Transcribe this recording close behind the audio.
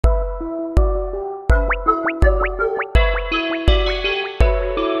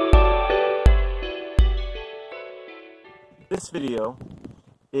This video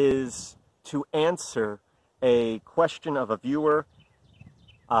is to answer a question of a viewer.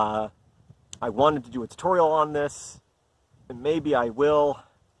 I wanted to do a tutorial on this, and maybe I will.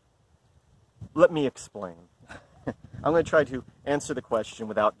 Let me explain. I'm going to try to answer the question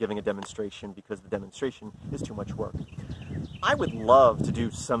without giving a demonstration because the demonstration is too much work. I would love to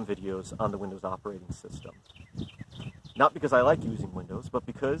do some videos on the Windows operating system. Not because I like using Windows, but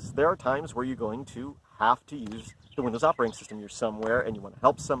because there are times where you're going to have to use the Windows operating system. You're somewhere and you want to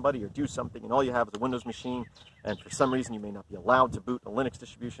help somebody or do something, and all you have is a Windows machine, and for some reason you may not be allowed to boot a Linux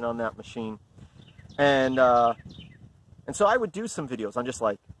distribution on that machine. And so I would do some videos on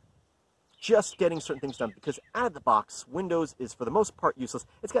just getting certain things done, because out of the box, Windows is for the most part useless.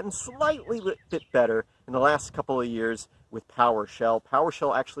 It's gotten slightly bit better in the last couple of years with PowerShell.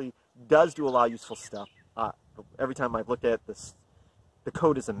 PowerShell actually does do a lot of useful stuff. Every time I've looked at this, the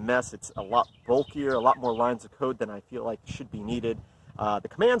code is a mess. It's a lot bulkier, a lot more lines of code than I feel like should be needed. The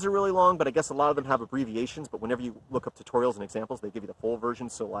commands are really long, but I guess a lot of them have abbreviations, but whenever you look up tutorials and examples, they give you the full version.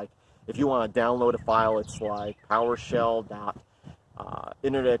 So like, if you want to download a file, it's like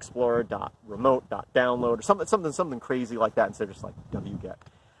PowerShell.Internet Explorer.remote.download or something crazy like that instead of just like wget.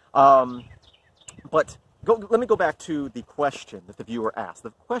 But let me go back to the question that the viewer asked.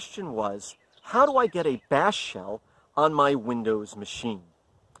 The question was, how do I get a bash shell on my Windows machine?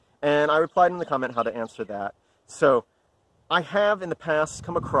 And I replied in the comment how to answer that. So I have in the past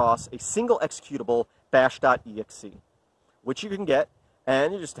come across a single executable bash.exe, which you can get,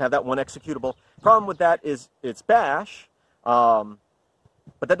 and you just have that one executable. Problem with that is it's bash, but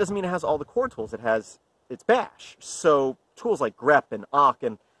that doesn't mean it has all the core tools. It's bash. So tools like grep and awk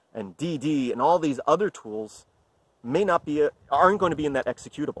and dd and all these other tools aren't going to be in that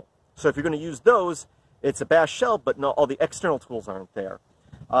executable. So if you're going to use those, it's a bash shell, but no, all the external tools aren't there.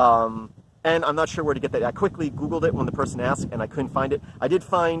 And I'm not sure where to get that. I quickly Googled it when the person asked, and I couldn't find it. I did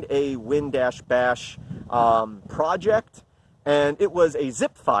find a win-bash project, and it was a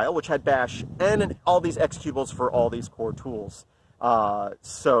zip file which had bash and all these executables for all these core tools.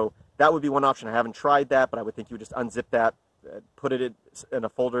 So that would be one option. I haven't tried that, but I would think you would just unzip that, put it in a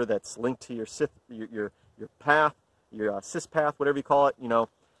folder that's linked to your path, your syspath, whatever you call it,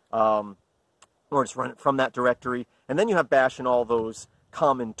 or just run it from that directory. And then you have bash and all those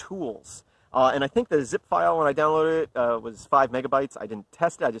common tools. And I think the zip file, when I downloaded it, was 5 megabytes. I didn't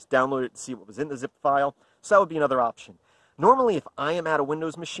test it. I just downloaded it to see what was in the zip file. So that would be another option. Normally, if I am at a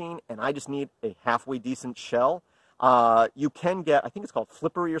Windows machine and I just need a halfway decent shell, you can get, I think it's called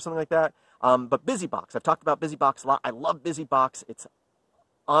Flippery or something like that. But BusyBox, I've talked about BusyBox a lot. I love BusyBox. It's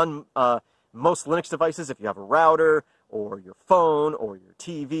on most Linux devices. If you have a router or your phone or your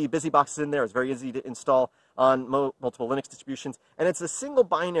TV, BusyBox is in there. It's very easy to install on multiple Linux distributions. And it's a single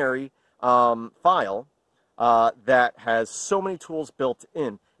binary file that has so many tools built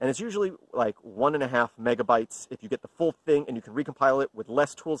in. And it's usually like 1.5 megabytes if you get the full thing, and you can recompile it with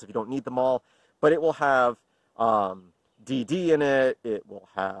less tools if you don't need them all. But it will have dd in it, it will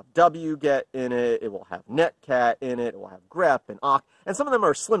have wget in it, it will have netcat in it, it will have grep and awk, and some of them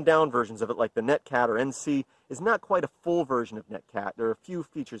are slimmed down versions of it, like the netcat or nc is not quite a full version of netcat. There are a few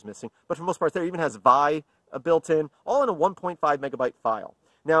features missing, but for the most part there even has vi built in, all in a 1.5 megabyte file.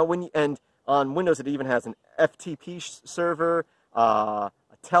 Now and on Windows it even has an FTP server, a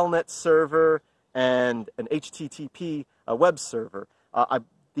telnet server, and an HTTP web server.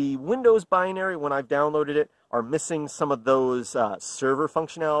 The Windows binary, when I've downloaded it, are missing some of those server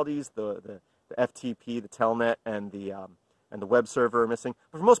functionalities. The FTP, the telnet, and the web server are missing.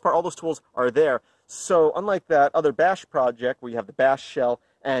 But for the most part, all those tools are there. So unlike that other bash project where you have the bash shell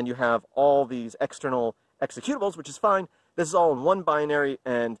and you have all these external executables, which is fine, this is all in one binary,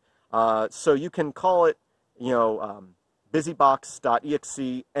 and so you can call it,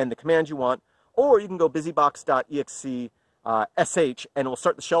 busybox.exe and the command you want, or you can go busybox.exe sh, and it will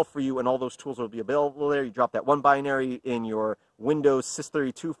start the shell for you, and all those tools will be available there. You drop that one binary in your Windows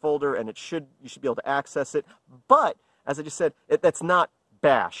Sys32 folder, and you should be able to access it. But as I just said, that's not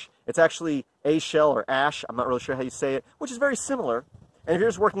bash. It's actually a shell or ash. I'm not really sure how you say it, which is very similar. And if you're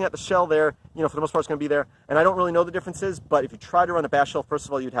just working at the shell there, for the most part it's going to be there. And I don't really know the differences, but if you try to run a bash shell, first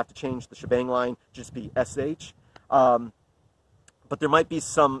of all, you'd have to change the shebang line to just be sh. But there might be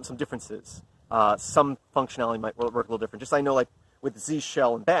some differences. Some functionality might work a little different. Just I know, like with Z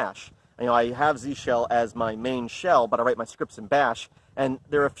shell and bash, I have Z shell as my main shell, but I write my scripts in bash. And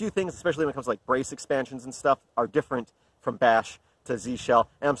there are a few things, especially when it comes to like brace expansions and stuff, are different from bash to Z shell.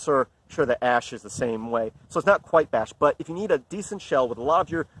 And I'm sure that ash is the same way. So it's not quite bash, but if you need a decent shell with a lot of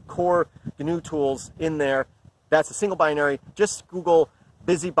your core GNU tools in there, that's a single binary. Just Google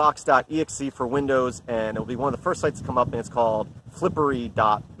busybox.exe for Windows, and it'll be one of the first sites to come up, and it's called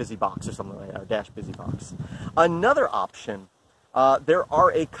flippery.busybox or something like that, or -busybox. Another option, there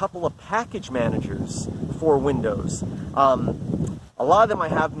are a couple of package managers for Windows. A lot of them I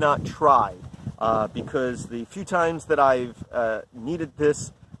have not tried, because the few times that I've needed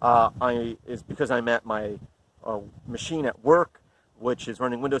this is because I'm at my machine at work, which is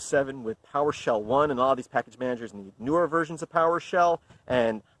running Windows 7 with PowerShell 1, and a lot of these package managers need newer versions of PowerShell,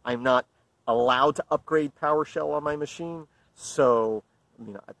 and I'm not allowed to upgrade PowerShell on my machine, so, I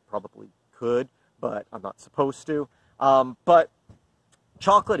mean, I probably could, but I'm not supposed to. But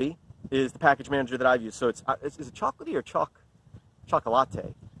Chocolatey is the package manager that I've used, so is it Chocolatey or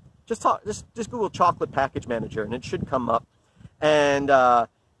Chocolate? Just Google chocolate package manager, and it should come up, and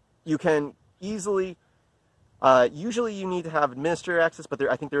you can easily, usually you need to have administrator access, but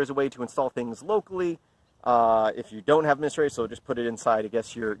I think there is a way to install things locally if you don't have administrator, so just put it inside, I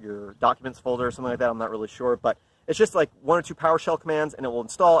guess, your documents folder or something like that. I'm not really sure, but it's just like 1 or 2 PowerShell commands, and it will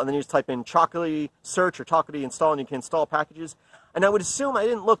install, and then you just type in Chocolatey search or Chocolatey install, and you can install packages. And I would assume, I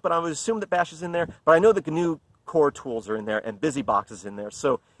didn't look, but I would assume that Bash is in there, but I know the GNU core tools are in there, and BusyBox is in there,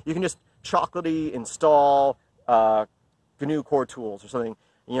 so you can just Chocolatey install GNU core tools or something,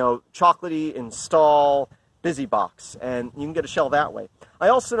 you know, Chocolatey install BusyBox, and you can get a shell that way. I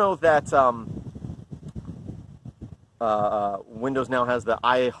also know that Windows now has the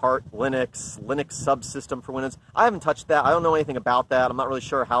iHeart Linux subsystem for Windows. I haven't touched that. I don't know anything about that. I'm not really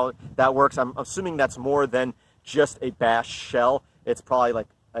sure how that works. I'm assuming that's more than just a Bash shell. It's probably like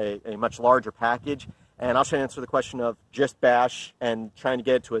a much larger package. And I'll try to answer the question of just Bash and trying to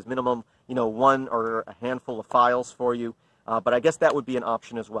get it to as minimum, you know, 1 or a handful of files for you. But I guess that would be an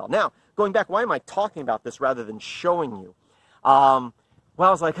option as well. Now, going back, why am I talking about this rather than showing you? Well, I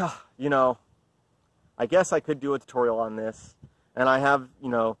was like, oh, you know, I guess I could do a tutorial on this. And I have, you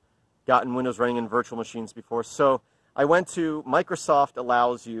know, gotten Windows running in virtual machines before. So I went to Microsoft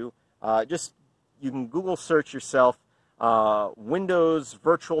allows you, you can Google search yourself, Windows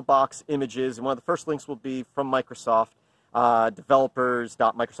VirtualBox images. And one of the first links will be from Microsoft,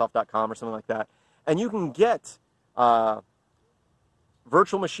 developers.microsoft.com or something like that. And you can get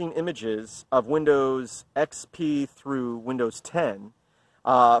virtual machine images of Windows XP through Windows 10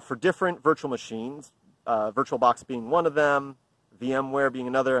 for different virtual machines, VirtualBox being one of them, VMware being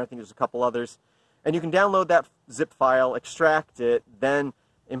another, I think there's a couple others. And you can download that zip file, extract it, then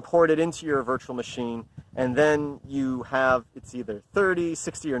import it into your virtual machine, and then you have, it's either 30,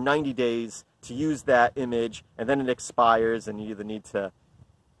 60, or 90 days to use that image, and then it expires, and you either need to,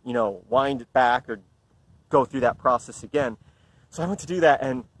 you know, wind it back or go through that process again. So I went to do that,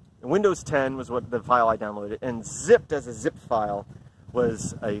 and Windows 10 was what the file I downloaded, and zipped as a zip file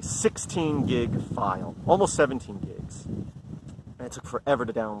was a 16 gig file, almost 17 gigs. And it took forever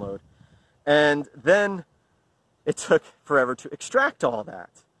to download. And then it took forever to extract all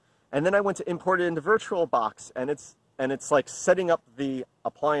that. And then I went to import it into VirtualBox, and it's like setting up the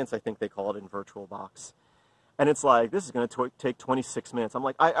appliance, I think they call it, in VirtualBox. And it's like, this is going to take 26 minutes. I'm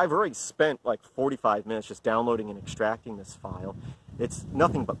like, I've already spent like 45 minutes just downloading and extracting this file. It's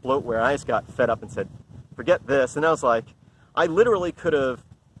nothing but bloatware. I just got fed up and said, forget this. And I was like, I literally could have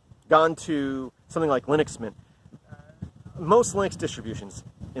gone to something like Linux Mint. Most Linux distributions,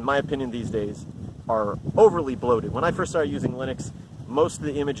 in my opinion these days, are overly bloated. When I first started using Linux, most of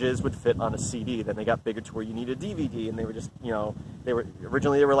the images would fit on a CD. Then they got bigger to where you need a DVD, and they were just, you know,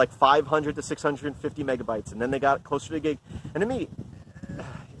 originally they were like 500 to 650 megabytes, and then they got closer to a gig. And to me,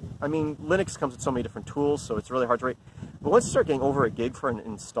 I mean, Linux comes with so many different tools, so it's really hard to rate. But once you start getting over a gig for an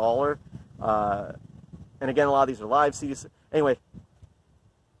installer, and again, a lot of these are live CDs. Anyway,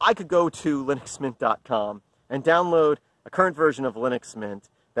 I could go to linuxmint.com and download a current version of Linux Mint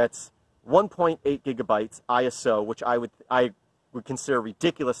that's 1.8 gigabytes ISO, which I would consider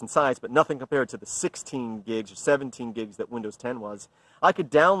ridiculous in size, but nothing compared to the 16 gigs or 17 gigs that Windows 10 was. I could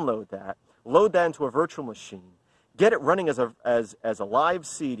download that, load that into a virtual machine, get it running as a live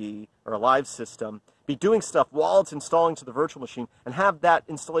CD or a live system, be doing stuff while it's installing to the virtual machine, and have that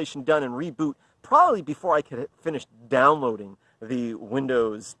installation done and reboot probably before I could finish downloading the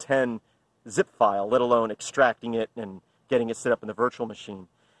Windows 10 zip file, let alone extracting it and getting it set up in the virtual machine.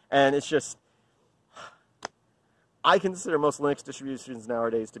 And it's just, I consider most Linux distributions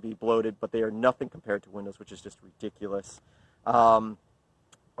nowadays to be bloated, but they are nothing compared to Windows, which is just ridiculous. And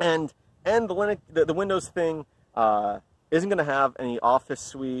the Windows thing isn't going to have any Office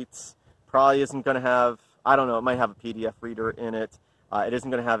suites, probably isn't going to have, I don't know, it might have a PDF reader in it. It isn't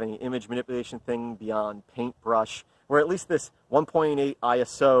going to have any image manipulation thing beyond Paintbrush, where at least this 1.8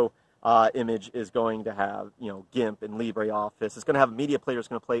 ISO image is going to have, you know, GIMP and LibreOffice. It's going to have a media player. It's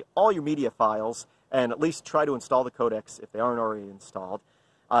going to play all your media files and at least try to install the codecs if they aren't already installed.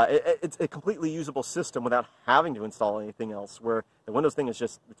 It's a completely usable system without having to install anything else, where the Windows thing is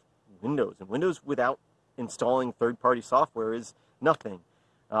just Windows. And Windows without installing third-party software is nothing.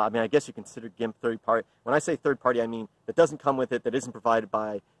 I mean, I guess you consider GIMP third-party. When I say third-party, I mean that doesn't come with it, that isn't provided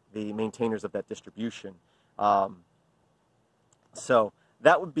by the maintainers of that distribution. So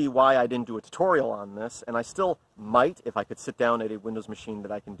that would be why I didn't do a tutorial on this, and I still might if I could sit down at a Windows machine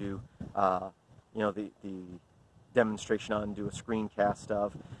that I can do, you know, the demonstration on and do a screencast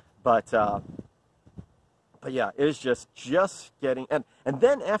of. But yeah, it was just getting, and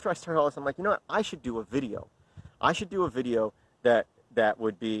then after I started all this, I'm like, you know what, I should do a video. I should do a video that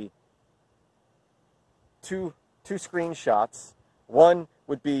would be two screenshots. One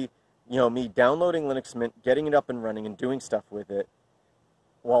would be, you know, me downloading Linux Mint, getting it up and running and doing stuff with it,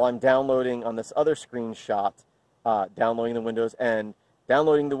 while I'm downloading on this other screenshot, downloading the Windows and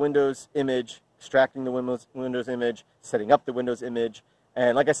downloading the Windows image, extracting the Windows image, setting up the Windows image.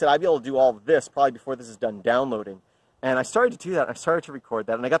 And like I said, I'd be able to do all of this probably before this is done downloading. And I started to do that. I started to record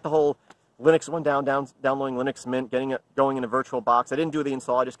that. And I got the whole Linux one downloading Linux Mint, getting it going in a VirtualBox. I didn't do the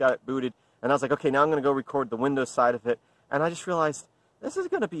install. I just got it booted. And I was like, okay, now I'm going to go record the Windows side of it. And I just realized this is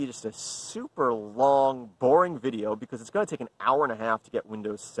going to be just a super long, boring video because it's going to take an hour and a half to get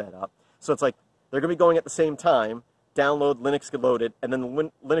Windows set up. So it's like they're going to be going at the same time. Download, Linux get loaded, and then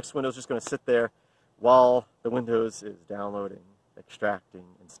the Linux window is just going to sit there while the Windows is downloading, extracting,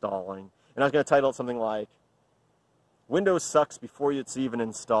 installing. And I was going to title it something like Windows Sucks Before It's Even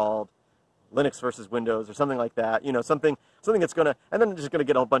Installed, Linux versus Windows, or something like that. You know, something that's going to, and then I'm just going to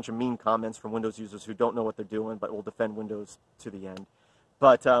get a bunch of mean comments from Windows users who don't know what they're doing but will defend Windows to the end.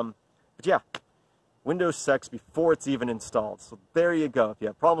 But yeah, Windows sucks before it's even installed. So there you go. If you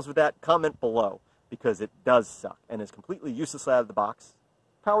have problems with that, comment below, because it does suck and is completely useless out of the box.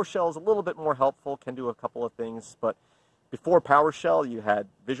 PowerShell is a little bit more helpful, can do a couple of things, but before PowerShell, you had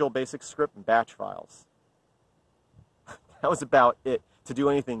Visual Basic Script and batch files. That was about it to do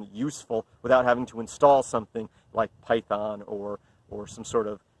anything useful without having to install something like Python or some sort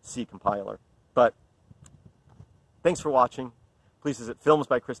of C compiler. But thanks for watching. Please visit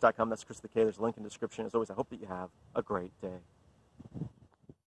filmsbychris.com. That's Chris with a K. There's a link in the description. As always, I hope that you have a great day.